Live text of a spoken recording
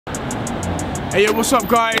Hey yo, what's up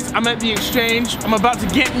guys? I'm at the exchange. I'm about to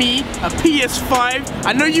get me a PS5.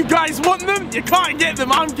 I know you guys want them. You can't get them.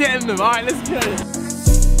 I'm getting them. Alright, let's go.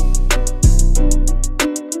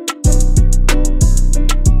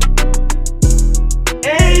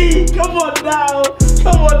 Hey, come on now.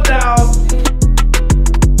 Come on now.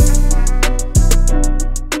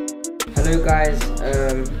 Hello guys,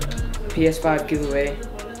 PS5 giveaway.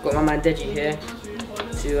 Got my man Deji here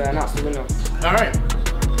to announce the winner. Alright.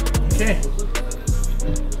 Okay.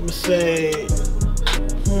 Let me say,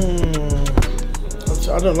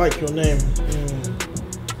 I don't like your name.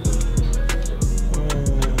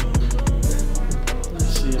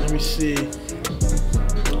 Let me see.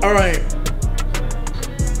 All right.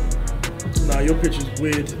 Nah, your picture's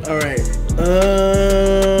weird. All right.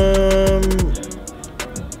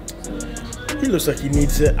 He looks like he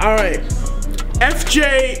needs it. All right.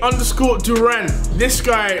 FJ_Duran. This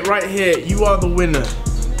guy right here, you are the winner.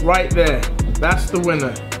 Right there. That's the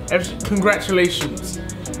winner. Congratulations.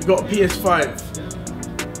 You got a PS5.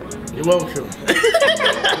 You're welcome.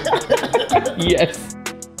 Yes.